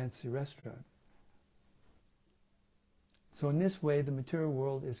or a fancy restaurant. So in this way, the material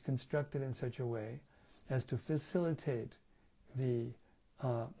world is constructed in such a way as to facilitate the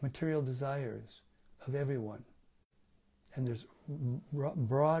material desires of everyone. And there's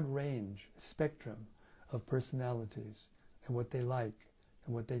broad range, spectrum of personalities and what they like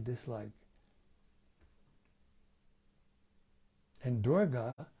and what they dislike. And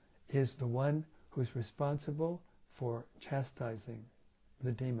Durga is the one who's responsible for chastising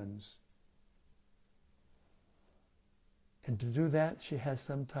the demons. And to do that, she has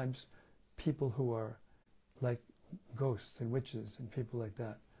sometimes people who are like ghosts and witches and people like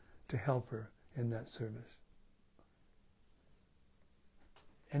that to help her in that service.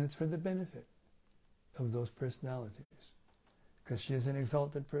 And it's for the benefit of those personalities, because she is an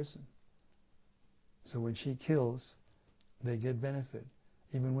exalted person. So when she kills, they get benefit.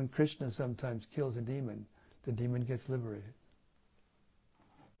 Even when Krishna sometimes kills a demon, the demon gets liberated.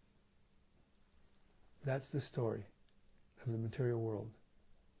 That's the story of the material world.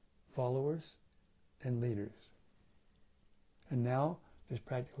 Followers and leaders. And now there's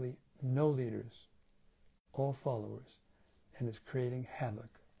practically no leaders, all followers, and it's creating havoc.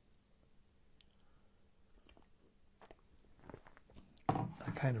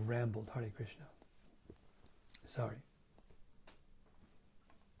 I kind of rambled, Hare Krishna. Sorry.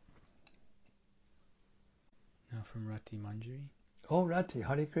 Now from Rati Manjari. Oh, Rati,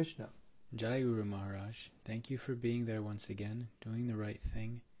 Hare Krishna. Jai Guru Maharaj, thank you for being there once again, doing the right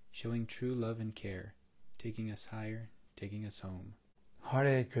thing, showing true love and care, taking us higher, taking us home.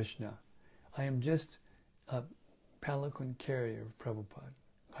 Hare Krishna. I am just a palanquin carrier of Prabhupada.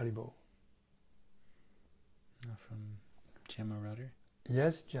 Haribo. Now from Gemma Rudder.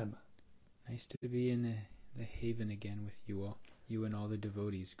 Yes, Gemma. Nice to be in the haven again with you all, you and all the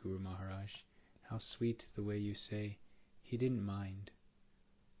devotees, Guru Maharaj. How sweet the way you say, he didn't mind.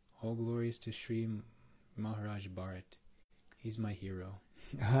 All glories to Sri Maharaj Bharat. He's my hero.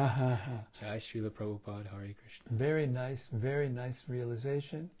 Jai Srila Prabhupada, Hare Krishna. Very nice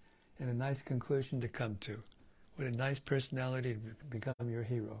realization and a nice conclusion to come to. What a nice personality to become your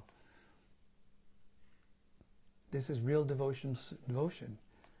hero. This is real devotion,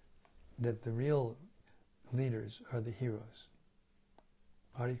 that the real leaders are the heroes.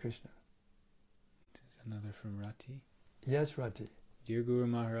 Hare Krishna. This is another from Rati. Yes, Rati. Dear Guru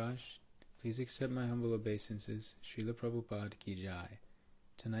Maharaj, please accept my humble obeisances. Srila Prabhupada ki jai.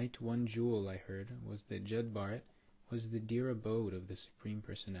 Tonight one jewel I heard was that Jad Bharat was the dear abode of the Supreme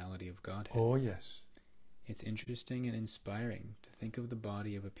Personality of Godhead. Oh, yes. It's interesting and inspiring to think of the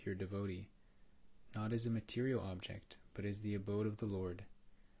body of a pure devotee, not as a material object, but as the abode of the Lord.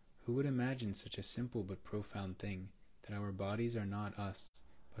 Who would imagine such a simple but profound thing, that our bodies are not us,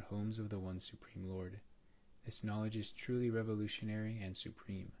 but homes of the one Supreme Lord? This knowledge is truly revolutionary and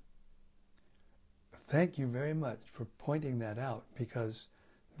supreme. Thank you very much for pointing that out, because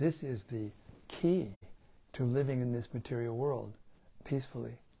this is the key to living in this material world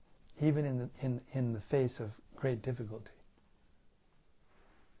peacefully, even in the face of great difficulty.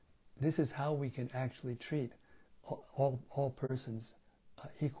 This is how we can actually treat all persons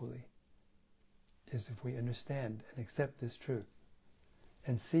equally, is if we understand and accept this truth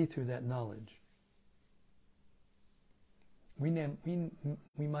and see through that knowledge. We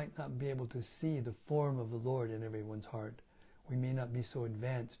might not be able to see the form of the Lord in everyone's heart. We may not be so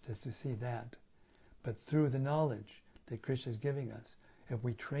advanced as to see that. But through the knowledge that Krishna is giving us, if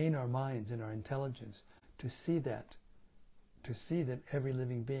we train our minds and our intelligence to see that every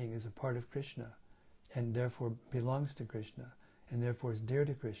living being is a part of Krishna and therefore belongs to Krishna and therefore is dear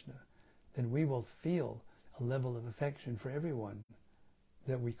to Krishna, then we will feel a level of affection for everyone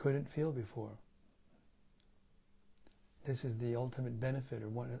that we couldn't feel before. This is the ultimate benefit, or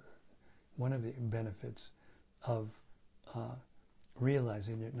one of the benefits of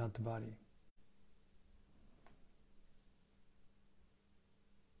realizing you're not the body.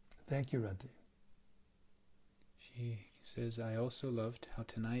 Thank you, Rati. She says, I also loved how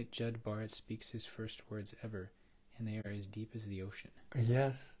tonight Jad Bharat speaks his first words ever, and they are as deep as the ocean.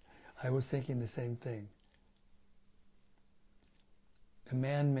 Yes, I was thinking the same thing. A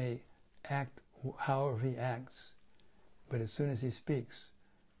man may act however he acts, but as soon as he speaks,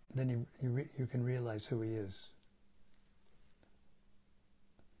 then you can realize who he is.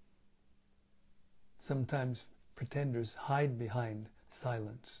 Sometimes pretenders hide behind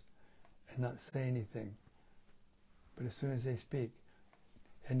silence and not say anything. But as soon as they speak,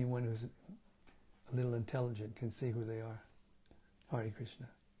 anyone who's a little intelligent can see who they are. Hare Krishna.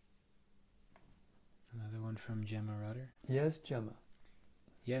 Another one from Gemma Rudder. Yes, Gemma.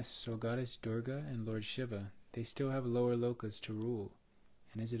 Yes, so Goddess Durga and Lord Shiva, they still have lower lokas to rule.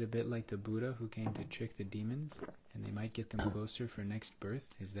 And is it a bit like the Buddha who came to trick the demons, and they might get them closer for next birth?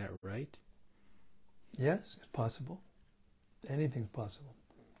 Is that right? Yes, it's possible. Anything's possible.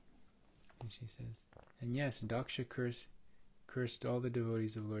 And she says, and yes, Daksha cursed all the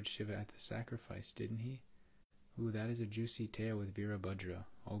devotees of Lord Shiva at the sacrifice, didn't he? Ooh, that is a juicy tale with Virabhadra.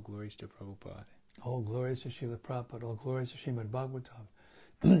 All glories to Prabhupada. All glories to Srila Prabhupada. All glories to Srimad Bhagavatam.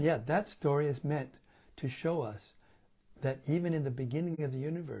 Yeah, that story is meant to show us that even in the beginning of the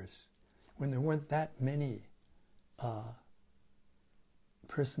universe, when there weren't that many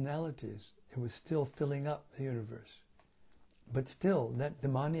personalities, it was still filling up the universe. But still, that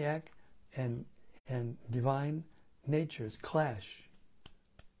demoniac and divine natures clash,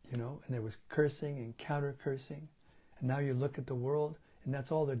 and there was cursing and counter-cursing. And now you look at the world, and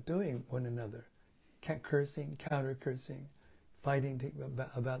that's all they're doing one another. cursing, counter-cursing, fighting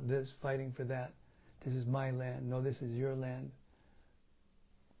about this, fighting for that. This is my land. No, this is your land.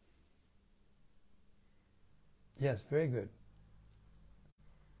 Yes, very good.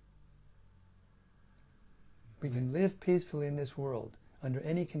 We can live peacefully in this world under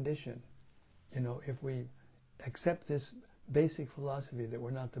any condition, if we accept this basic philosophy that we're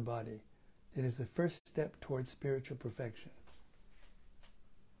not the body. It is the first step towards spiritual perfection.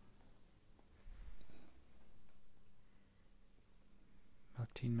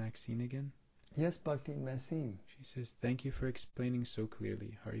 Bhaktin Maxine again? Yes, Bhaktin Maxine. She says, thank you for explaining so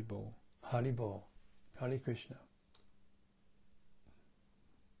clearly. Hari Bol. Hari Bol. Hare Krishna.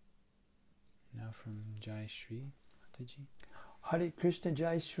 Now from Jai Shri Mataji. Hare Krishna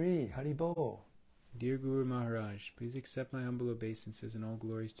Jai Shri. Hari Bol. Dear Guru Maharaj, please accept my humble obeisances and all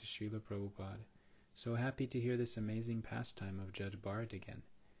glories to Srila Prabhupada. So happy to hear this amazing pastime of Jad Bharat again.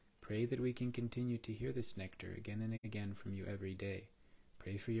 Pray that we can continue to hear this nectar again and again from you every day.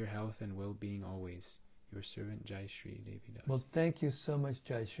 Pray for your health and well-being always. Your servant Jai Shri Devidas. Well, thank you so much,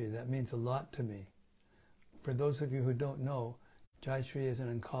 Jai Shri. That means a lot to me. For those of you who don't know, Jai Shri is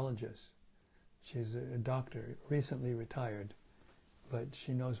an oncologist. She's a doctor, recently retired, but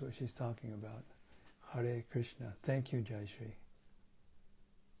she knows what she's talking about. Hare Krishna. Thank you, Jai Shri.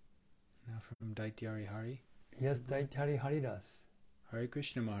 Now from Daityari Hari. Yes, Daityari Haridas. Hare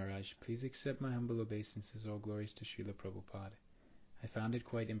Krishna Maharaj, please accept my humble obeisances, all glories to Srila Prabhupada. I found it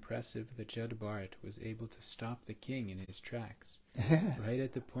quite impressive that Jad Bharat was able to stop the king in his tracks, right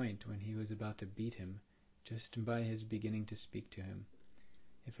at the point when he was about to beat him, just by his beginning to speak to him.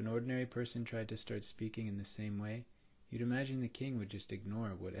 If an ordinary person tried to start speaking in the same way, you'd imagine the king would just ignore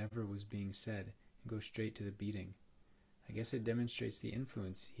whatever was being said and go straight to the beating. I guess it demonstrates the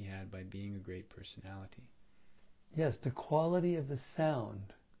influence he had by being a great personality. Yes, the quality of the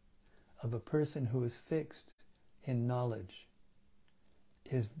sound of a person who is fixed in knowledge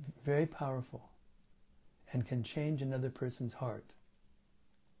is very powerful and can change another person's heart.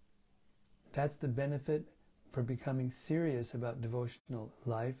 That's the benefit for becoming serious about devotional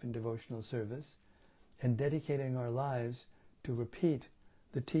life and devotional service and dedicating our lives to repeat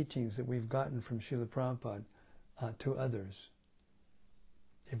the teachings that we've gotten from Srila Prabhupada to others.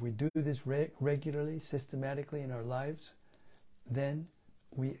 If we do this regularly, systematically in our lives, then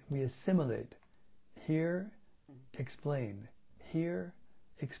we assimilate. Hear, explain. Hear,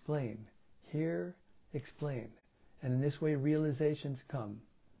 explain. Hear, explain. And in this way realizations come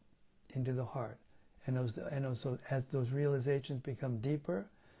into the heart. And also, as those realizations become deeper,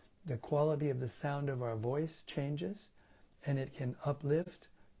 the quality of the sound of our voice changes, and it can uplift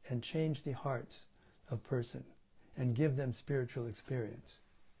and change the hearts of person and give them spiritual experience.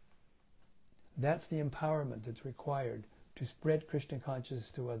 That's the empowerment that's required to spread Krishna consciousness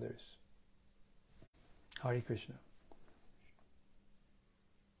to others. Hare Krishna.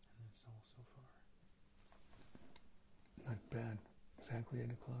 And that's all so far. Not bad. Exactly 8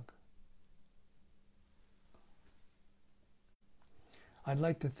 o'clock. I'd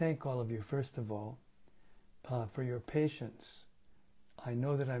like to thank all of you, first of all, for your patience. I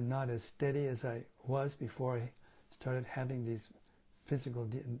know that I'm not as steady as I was before I started having these physical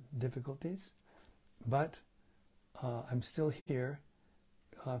difficulties, but I'm still here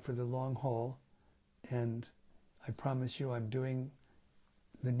for the long haul, and I promise you I'm doing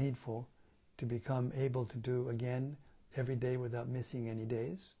the needful to become able to do again every day without missing any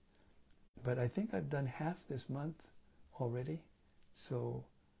days. But I think I've done half this month already. So,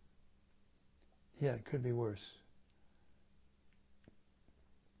 yeah, it could be worse.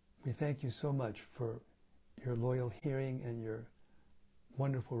 We thank you so much for your loyal hearing and your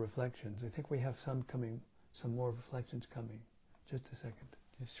wonderful reflections. I think we have some more reflections coming. Just a second.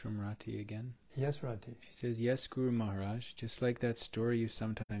 Just from Rati again. Yes, Rati. She says, yes, Guru Maharaj, just like that story you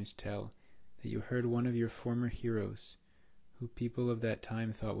sometimes tell, that you heard one of your former heroes, who people of that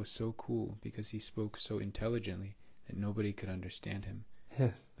time thought was so cool because he spoke so intelligently that nobody could understand him.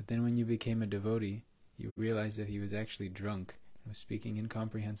 Yes. But then when you became a devotee, you realized that he was actually drunk and was speaking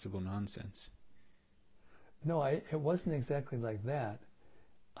incomprehensible nonsense. No, it wasn't exactly like that.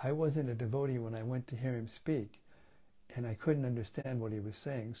 I wasn't a devotee when I went to hear him speak, and I couldn't understand what he was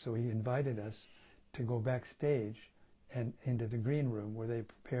saying, so he invited us to go backstage and into the green room where they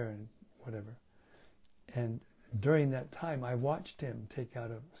prepare and whatever. And during that time, I watched him take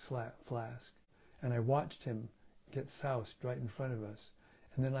out a flask, and I watched him get soused right in front of us.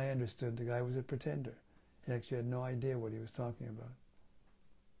 And then I understood the guy was a pretender. He actually had no idea what he was talking about.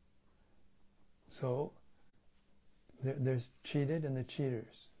 So, there's cheated and the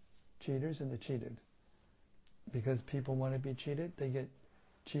cheaters. Cheaters and the cheated. Because people want to be cheated, they get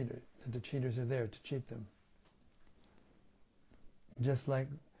that the cheaters are there to cheat them. Just like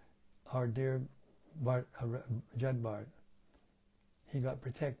our dear Jad Bharat, he got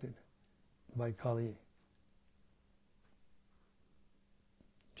protected by Kali.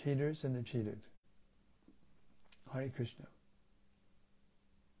 Cheaters and the cheated. Hare Krishna.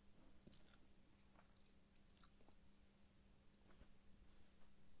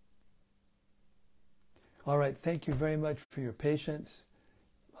 All right, thank you very much for your patience.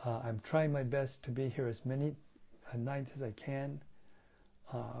 I'm trying my best to be here as many nights as I can.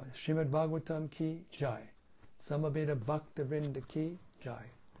 Srimad Bhagavatam ki jai. Samaveda Bhakta Vrinda ki jai.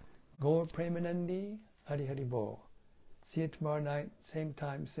 Gaur Premanandi Hari Hari Bol. See you tomorrow night, same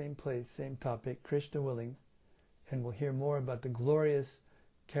time, same place, same topic, Krishna willing, and we'll hear more about the glorious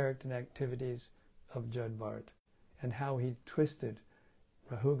character and activities of Jad Bharat and how he twisted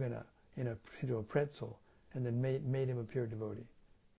Rahugana into a pretzel and then made him a pure devotee.